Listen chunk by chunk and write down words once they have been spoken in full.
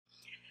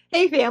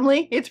Hey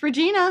family, it's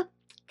Regina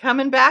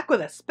coming back with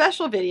a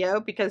special video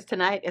because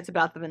tonight it's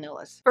about the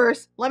vanillas.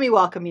 First, let me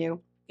welcome you.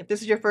 If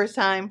this is your first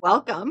time,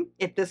 welcome.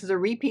 If this is a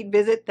repeat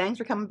visit, thanks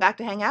for coming back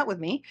to hang out with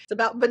me. It's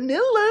about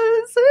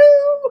vanillas.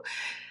 Ooh.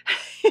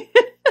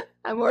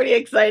 I'm already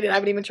excited. I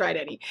haven't even tried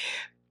any.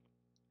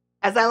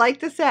 As I like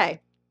to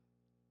say,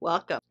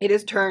 welcome. It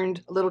has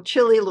turned a little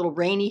chilly, a little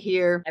rainy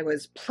here. I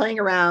was playing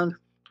around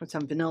with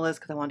some vanillas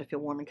because I wanted to feel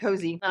warm and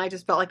cozy. And I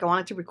just felt like I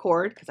wanted to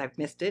record because I've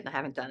missed it and I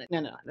haven't done it.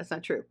 No, that's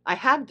not true. I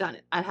have done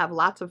it. I have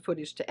lots of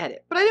footage to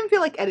edit, but I didn't feel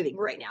like editing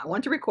right now. I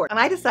want to record. And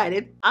I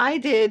decided I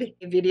did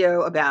a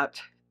video about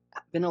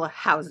vanilla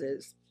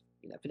houses,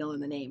 vanilla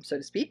in the name, so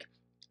to speak.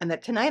 And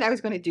that tonight I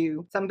was going to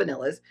do some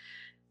vanillas.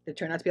 There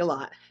turned out to be a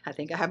lot. I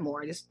think I have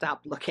more. I just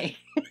stopped looking.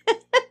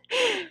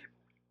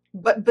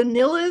 But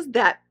vanillas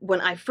that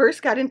when I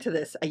first got into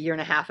this a year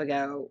and a half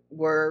ago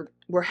were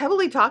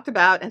heavily talked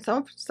about, and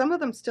some of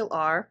them still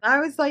are. I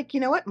was like, you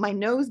know what? My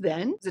nose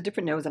then is a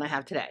different nose than I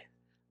have today.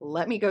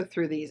 Let me go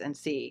through these and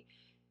see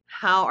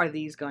how are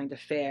these going to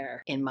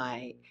fare in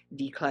my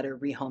declutter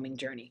rehoming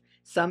journey.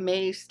 Some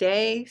may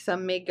stay,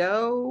 some may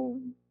go.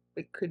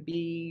 It could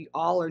be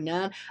all or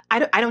none. I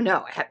don't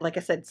know. Like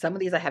I said, some of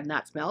these I have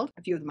not smelled.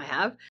 A few of them I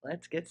have.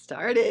 Let's get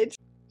started.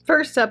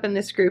 First up in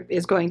this group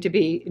is going to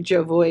be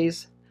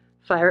Jovoy's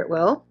Fire at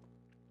Will.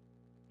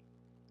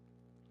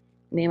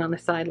 Name on the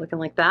side looking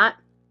like that.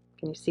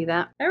 Can you see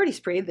that? I already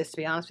sprayed this, to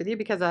be honest with you,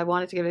 because I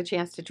wanted to give it a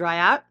chance to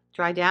dry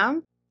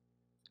down.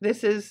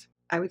 This is,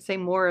 I would say,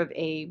 more of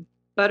a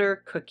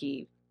butter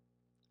cookie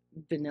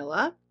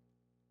vanilla,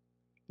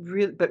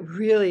 but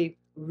really,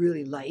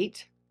 really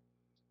light.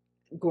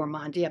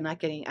 Gourmandy.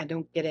 I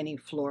don't get any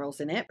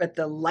florals in it, but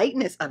the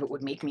lightness of it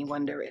would make me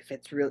wonder if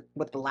it's real,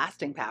 what the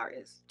lasting power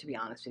is, to be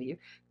honest with you.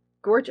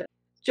 Gorgeous.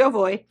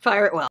 Jovoy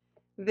Fire at Will.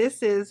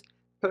 This is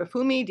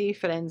Profumi di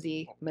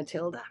Firenze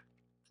Matilda.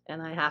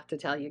 And I have to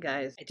tell you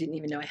guys, I didn't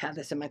even know I had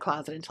this in my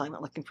closet until I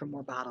went looking for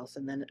more bottles.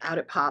 And then out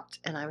it popped.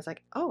 And I was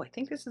like, oh, I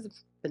think this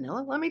is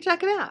vanilla. Let me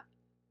check it out.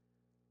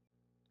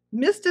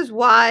 Mist is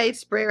wide.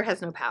 Sprayer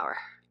has no power.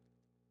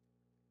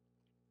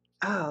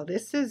 Oh,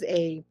 this is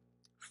a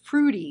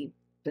fruity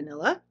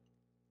vanilla.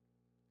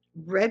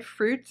 Red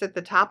fruits at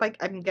the top,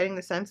 I'm getting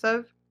the sense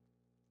of.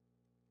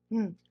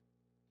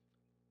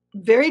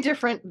 Very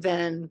different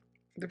than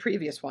the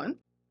previous one.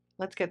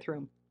 Let's get through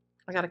them.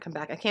 I gotta come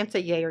back. I can't say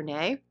yay or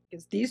nay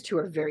because these two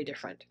are very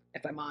different,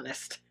 if I'm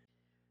honest.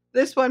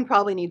 This one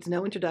probably needs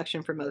no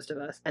introduction for most of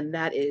us, and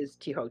that is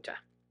Tijota.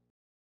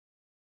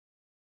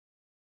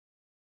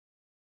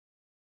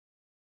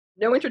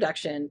 No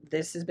introduction.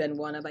 This has been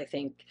one of, I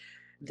think,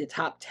 the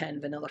top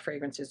 10 vanilla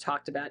fragrances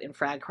talked about in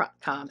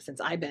FragCom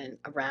since I've been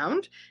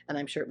around, and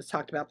I'm sure it was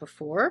talked about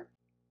before.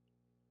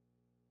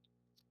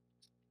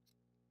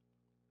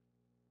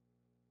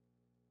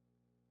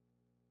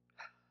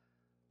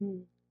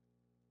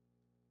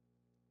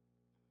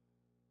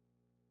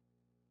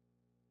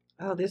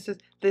 Oh, this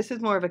is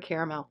more of a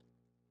caramel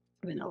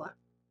vanilla.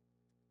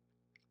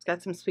 It's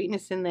got some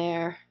sweetness in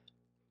there,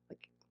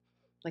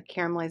 like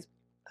caramelized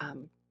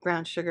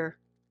brown sugar.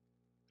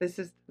 This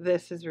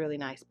is really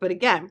nice, but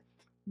again,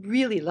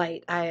 really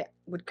light. I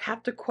would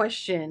have to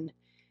question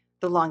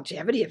the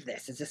longevity of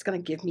this. Is this going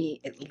to give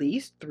me at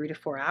least 3 to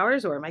 4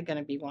 hours, or am I going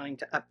to be wanting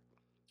to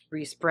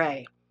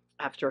respray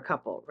after a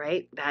couple?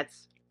 Right?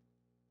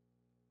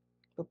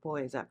 But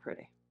boy, is that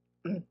pretty.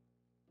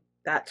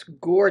 That's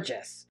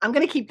gorgeous. I'm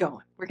going to keep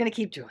going. We're going to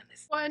keep doing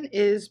this. One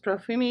is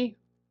Profumi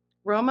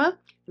Roma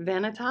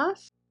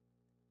Vanitas.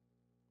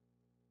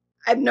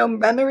 I have no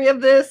memory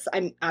of this.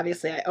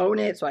 Obviously I own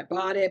it, so I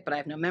bought it, but I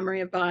have no memory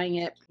of buying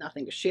it.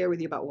 Nothing to share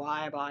with you about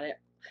why I bought it.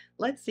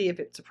 Let's see if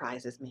it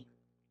surprises me.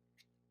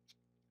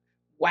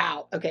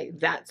 Wow. Okay,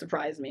 that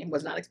surprised me.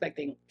 Was not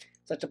expecting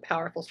such a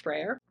powerful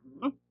sprayer.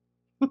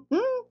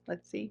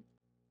 Let's see.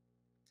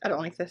 I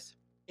don't like this.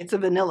 It's a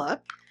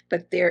vanilla,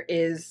 but there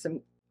is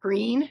some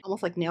green,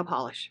 almost like nail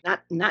polish.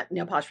 Not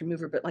nail polish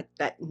remover, but like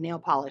that nail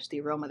polish,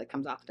 the aroma that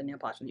comes off the nail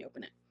polish when you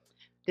open it.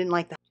 Didn't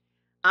like that.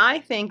 I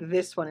think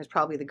this one is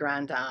probably the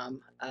grand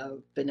dame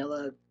of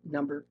vanilla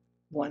number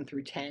 1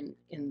 through 10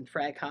 in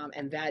FragCom,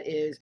 and that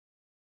is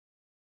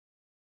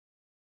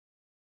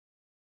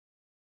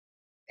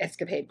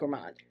Escapade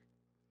Gourmand,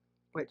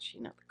 which,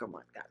 the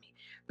Gourmand got me.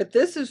 But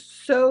this is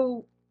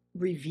so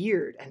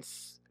revered and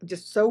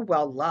just so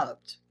well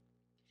loved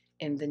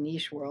in the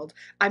niche world.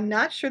 I'm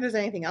not sure there's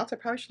anything else. I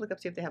probably should look up,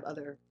 see if they have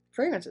other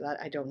fragrances of that.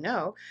 I don't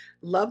know.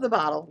 Love the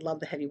bottle, love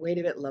the heavy weight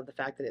of it, love the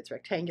fact that it's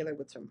rectangular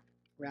with some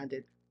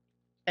rounded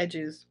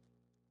edges.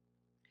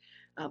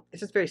 It's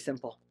just very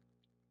simple.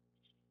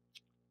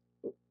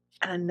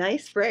 And a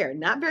nice sprayer.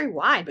 Not very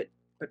wide,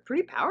 but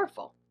pretty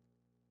powerful.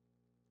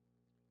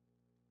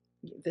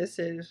 This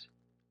is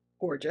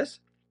gorgeous.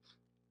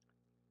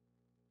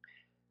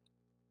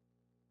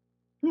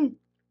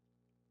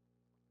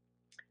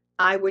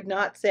 I would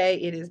not say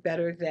it is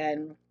better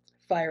than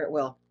Fire at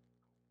Will.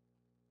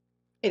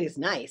 It is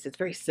nice. It's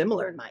very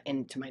similar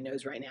to my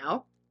nose right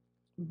now,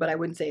 but I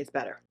wouldn't say it's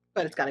better.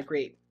 But it's got a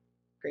great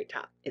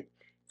top.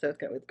 So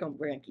we're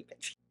gonna keep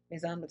it.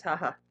 Maison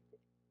Mataha.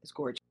 It's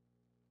gorgeous.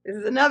 This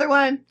is another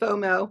one,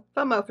 FOMO.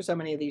 FOMO for so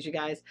many of these, you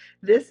guys.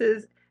 This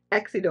is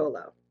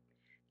Exidolo.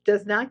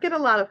 Does not get a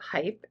lot of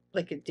hype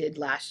like it did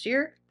last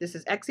year. This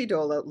is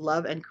Exidolo,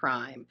 Love and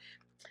Crime.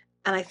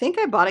 And I think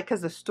I bought it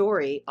because the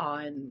story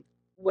on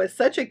was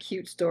such a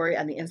cute story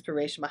and the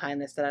inspiration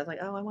behind this that I was like,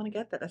 oh, I want to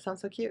get that. That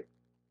sounds so cute.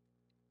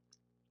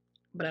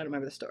 But I don't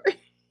remember the story.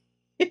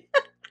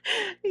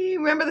 You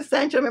remember the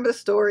scent, you remember the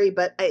story,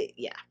 but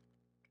yeah.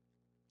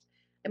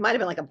 It might have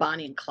been like a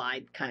Bonnie and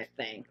Clyde kind of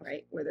thing,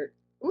 right? Where they're,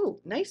 ooh,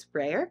 nice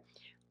sprayer.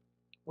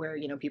 Where,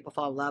 you know, people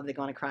fall in love, they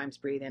go on a crime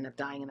spree, they end up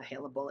dying in a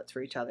hail of bullets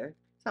for each other.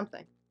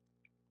 Something.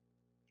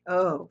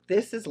 Oh,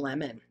 this is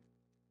lemon.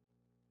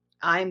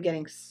 I'm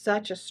getting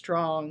such a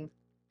strong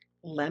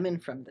lemon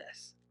from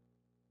this.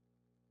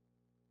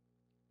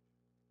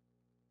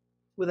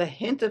 With a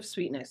hint of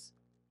sweetness,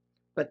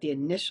 but the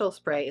initial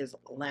spray is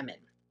lemon.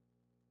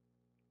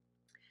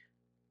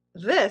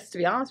 This, to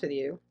be honest with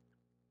you,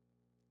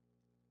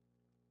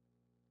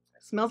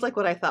 smells like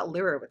what I thought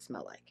Lyra would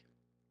smell like.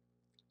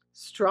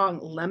 Strong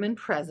lemon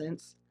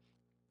presence,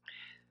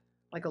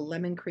 like a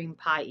lemon cream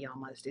pie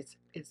almost. It's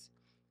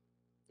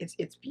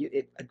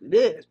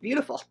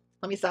beautiful.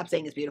 Let me stop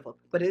saying it's beautiful,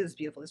 but it is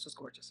beautiful. This was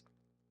gorgeous.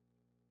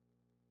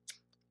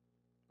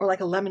 Or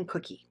like a lemon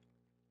cookie,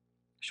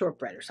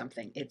 shortbread or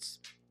something. It's,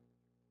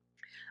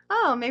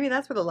 oh, maybe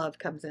that's where the love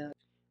comes in.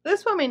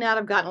 This one may not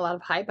have gotten a lot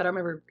of hype. I don't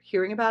remember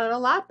hearing about it a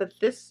lot, but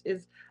this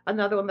is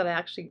another one that I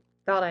actually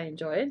thought I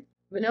enjoyed.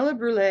 Vanilla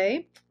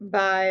Brulee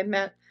by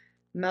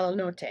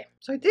Malanote.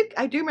 So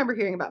I do remember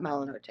hearing about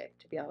Malanote,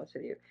 to be honest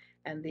with you,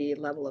 and the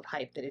level of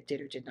hype that it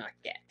did or did not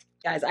get.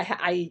 Guys,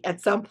 I at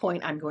some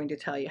point I'm going to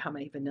tell you how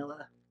many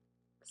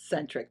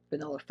vanilla-centric,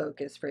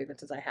 vanilla-focused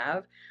fragrances I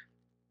have,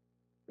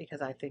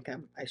 because I think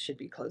I should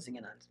be closing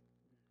in on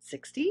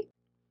 60.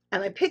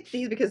 And I picked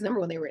these because,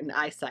 number one, they were in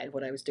eyesight of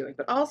what I was doing,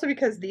 but also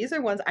because these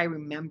are ones I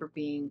remember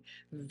being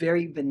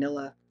very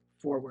vanilla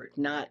forward,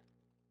 not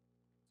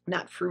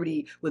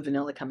fruity with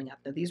vanilla coming up.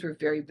 Now, these were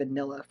very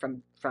vanilla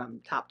from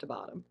top to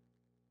bottom.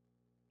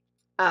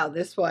 Oh,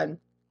 this one's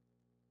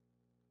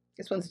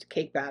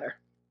cake batter.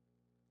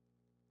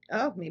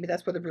 Oh, maybe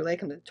that's where the brulee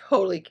comes in.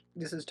 Totally,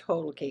 this is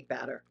total cake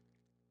batter.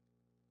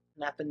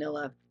 And that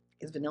vanilla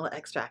is vanilla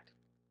extract.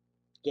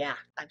 Yeah,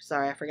 I'm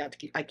sorry,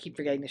 I keep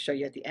forgetting to show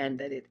you at the end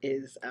that it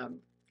is,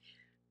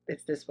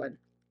 it's this one,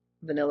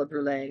 Vanilla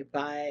Brulee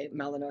by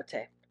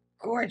Malanote.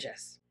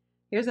 Gorgeous.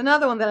 Here's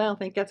another one that I don't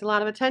think gets a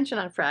lot of attention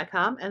on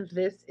Fragcom, and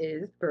this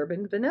is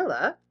Bourbon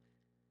Vanilla,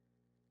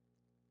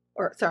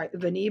 or sorry,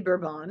 Vanille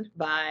Bourbon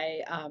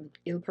by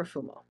Il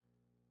Profumo.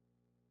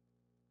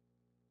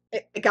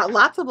 It got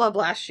lots of love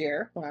last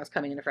year when I was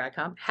coming into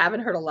Fragcom.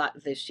 Haven't heard a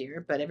lot this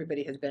year, but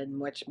everybody has been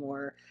much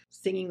more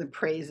singing the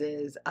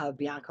praises of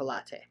Bianco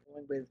Latte.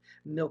 With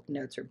milk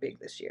notes are big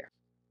this year.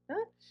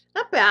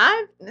 Not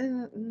bad.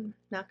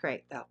 Not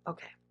great though.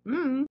 Okay.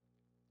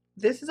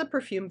 This is a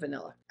perfume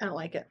vanilla. I don't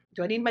like it.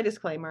 Do I need my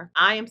disclaimer?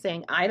 I am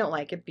saying I don't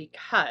like it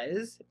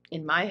because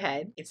in my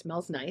head it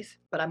smells nice,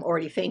 but I'm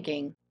already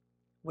thinking,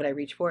 would I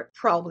reach for it?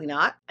 Probably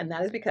not. And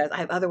that is because I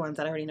have other ones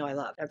that I already know I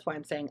love. That's why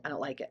I'm saying I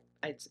don't like it.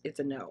 It's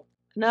a no.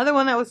 Another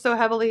one that was so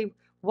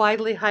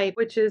widely hyped,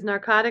 which is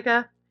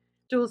Narcotica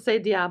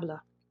Dulce Diablo.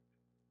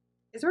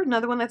 Is there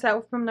another one that's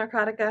out from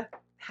Narcotica?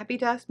 Happy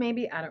Dust,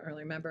 maybe? I don't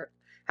really remember.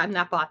 I've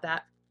not bought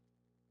that.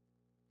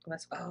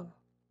 Oh,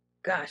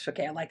 gosh.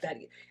 Okay, I like that.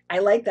 I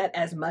like that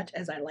as much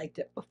as I liked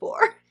it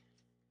before.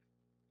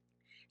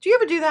 Do you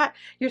ever do that?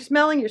 You're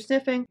smelling, you're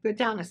sniffing, go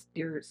down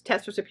your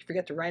test receipt, you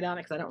forget to write on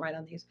it because I don't write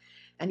on these,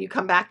 and you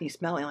come back and you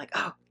smell it, and like,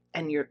 oh,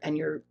 and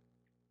you're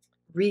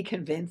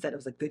reconvinced that it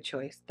was a good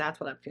choice.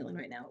 That's what I'm feeling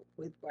right now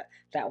with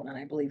that one, and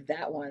I believe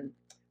that one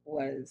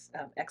was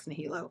Ex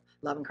Nihilo,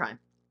 Love and Crime.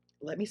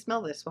 Let me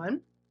smell this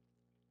one.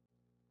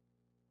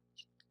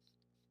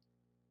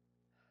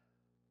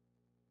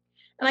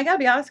 And I gotta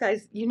be honest,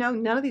 guys, you know,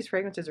 none of these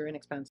fragrances are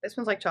inexpensive. This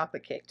one's like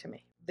chocolate cake to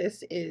me.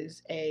 This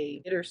is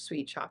a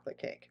bittersweet chocolate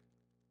cake.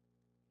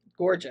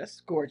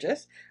 Gorgeous,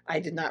 gorgeous. I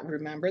did not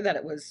remember that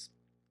it was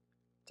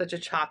such a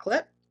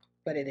chocolate,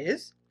 but it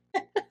is.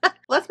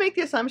 Let's make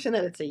the assumption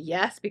that it's a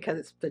yes because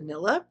it's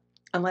vanilla,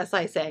 unless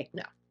I say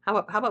no. How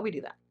about we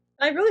do that?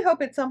 I really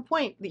hope at some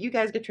point that you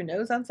guys get your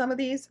nose on some of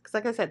these, because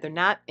like I said, they're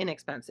not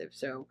inexpensive.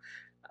 So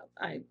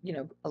you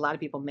know, a lot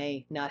of people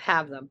may not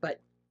have them,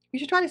 but you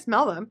should try to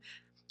smell them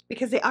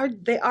because they are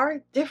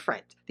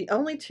different. The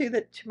only two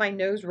that to my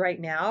nose right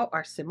now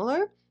are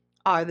similar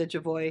are the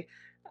Javoy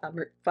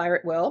Fire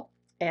at Will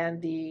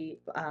and the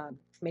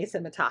Mesa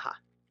Mataha.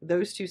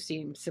 Those two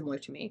seem similar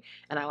to me,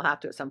 and I will have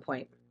to at some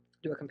point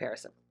do a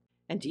comparison.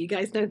 And do you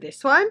guys know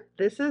this one?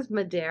 This is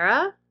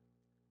Madeira.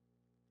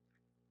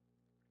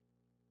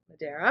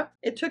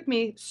 It took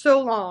me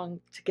so long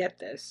to get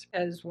this,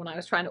 as when I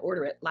was trying to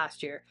order it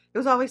last year, it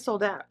was always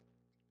sold out.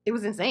 It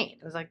was insane.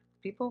 It was like,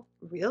 people,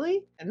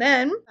 really? And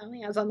then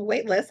finally I was on the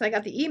wait list and I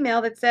got the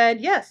email that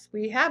said, yes,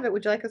 we have it.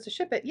 Would you like us to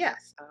ship it?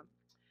 Yes.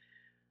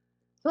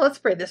 So let's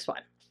spray this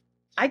one.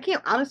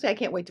 Honestly, I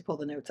can't wait to pull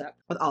the notes up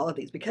with all of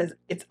these because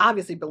it's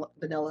obviously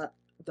vanilla.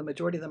 The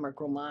majority of them are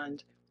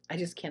gourmand. I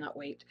just cannot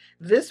wait.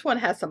 This one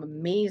has some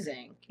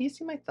amazing, can you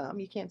see my thumb?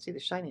 You can't see the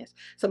shininess.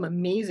 Some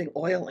amazing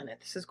oil in it.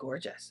 This is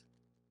gorgeous.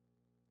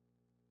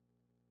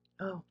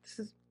 Oh,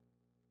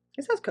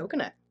 this has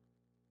coconut.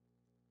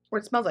 Or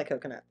it smells like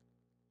coconut.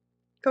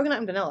 Coconut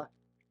and vanilla.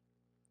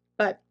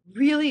 But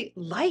really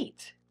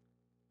light.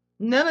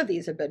 None of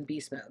these have been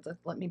beast modes.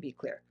 Let me be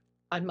clear.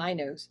 On my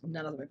nose,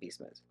 none of them are beast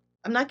modes.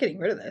 I'm not getting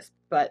rid of this,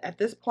 but at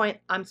this point,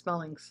 I'm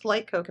smelling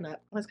slight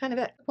coconut. That's kind of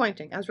it.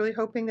 Disappointing. I was really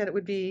hoping that it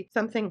would be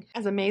something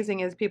as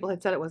amazing as people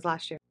had said it was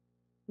last year.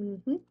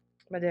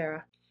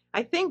 Madeira.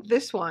 I think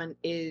this one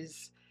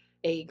is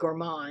a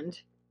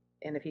gourmand,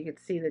 and if you could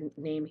see the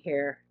name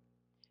here,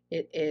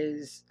 it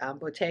is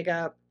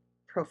Bottega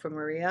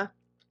Profumera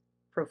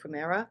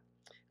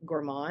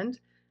Gourmand.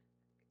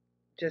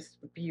 Just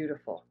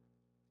beautiful.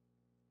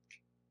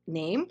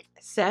 Name,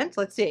 scent.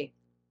 Let's see.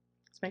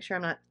 Let's make sure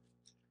I'm not.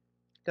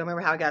 Don't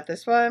remember how I got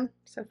this one.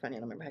 So funny. I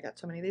don't remember how I got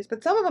so many of these,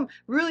 but some of them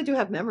really do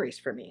have memories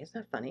for me. Isn't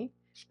that funny?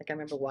 Like I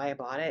remember why I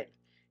bought it.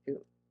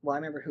 Well, I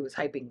remember who was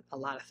hyping a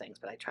lot of things,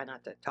 but I try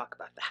not to talk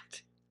about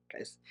that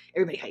because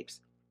everybody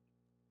hypes.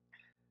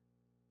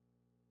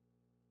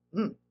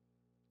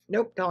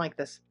 Nope, don't like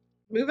this.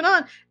 Moving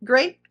on.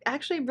 Great,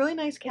 actually, really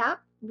nice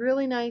cap.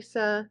 Really nice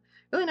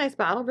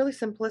bottle. Really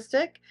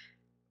simplistic,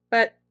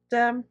 but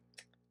no.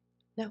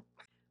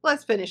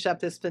 Let's finish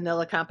up this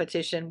vanilla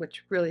competition,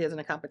 which really isn't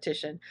a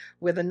competition,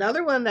 with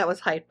another one that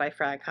was hyped by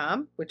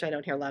Fragcom, which I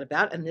don't hear a lot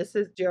about, and this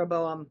is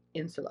Jeroboam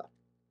Insula.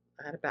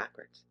 I had it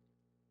backwards.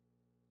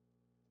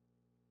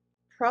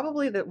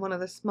 Probably one of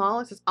the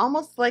smallest. It's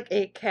almost like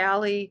a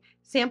Cali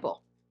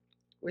sample,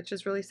 which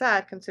is really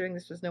sad considering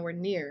this was nowhere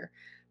near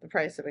the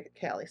price of a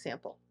Cali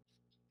sample.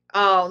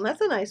 Oh, and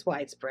that's a nice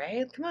wide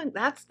spray. Come on,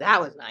 that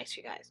was nice,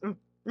 you guys.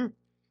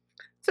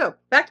 So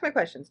back to my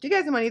questions. Do you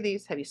guys have any of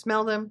these? Have you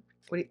smelled them?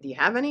 Do you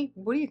have any?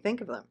 What do you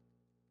think of them?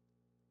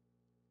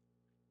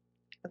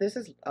 This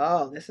is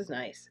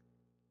nice.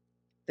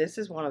 This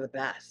is one of the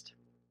best.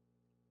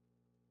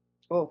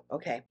 Oh,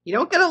 okay. You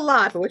don't get a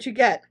lot, but what you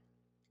get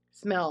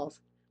smells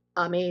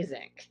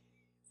amazing.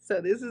 So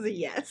this is a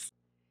yes.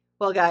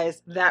 Well,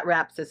 guys, that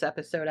wraps this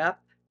episode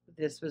up.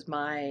 This was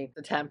my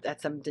attempt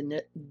at some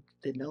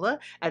vanilla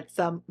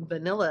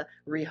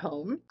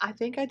rehome. I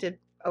think I did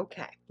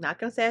okay. Not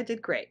gonna say I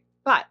did great,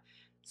 but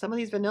some of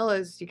these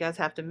vanillas, you guys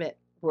have to admit,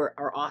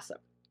 are awesome.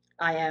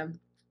 I am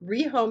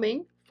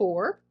rehoming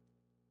 4,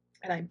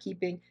 and I'm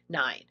keeping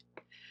 9.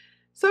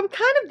 So I'm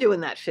kind of doing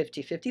that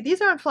 50-50.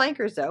 These aren't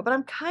flankers though, but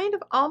I'm kind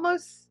of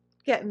almost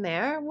getting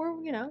there. We're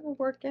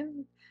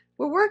working.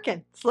 We're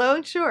working slow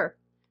and sure.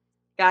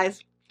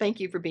 Guys,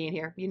 thank you for being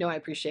here. You know I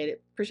appreciate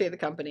it. Appreciate the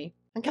company.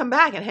 And come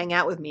back and hang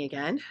out with me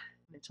again.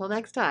 Until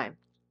next time.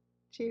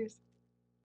 Cheers.